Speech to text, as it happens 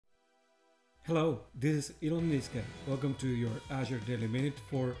Hello, this is Elon Niska. Welcome to your Azure Daily Minute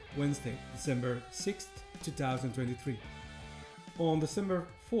for Wednesday, December 6th, 2023. On December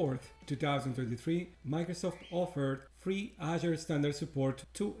 4th, 2023, Microsoft offered free Azure Standard Support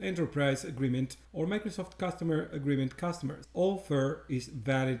to Enterprise Agreement or Microsoft Customer Agreement customers. Offer is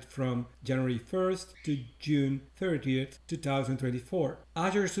valid from January 1st to June 30th, 2024.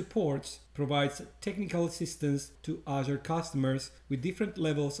 Azure Support provides technical assistance to Azure customers with different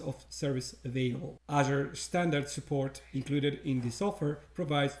levels of service available. Azure Standard Support included in this offer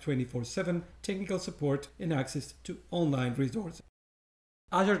provides 24/7 technical support and access to online resources.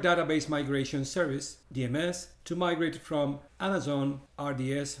 Azure Database Migration Service, DMS, to migrate from Amazon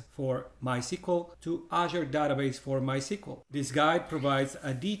RDS for MySQL to Azure Database for MySQL. This guide provides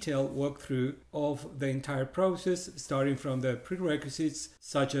a detailed walkthrough of the entire process, starting from the prerequisites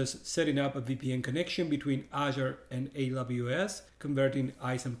such as setting up a VPN connection between Azure and AWS, converting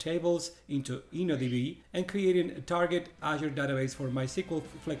ISAM tables into InnoDB, and creating a target Azure Database for MySQL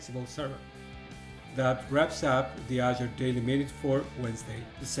flexible server. That wraps up the Azure Daily Minute for Wednesday,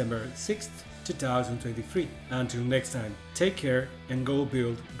 December 6th, 2023. Until next time, take care and go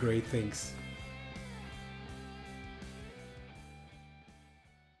build great things.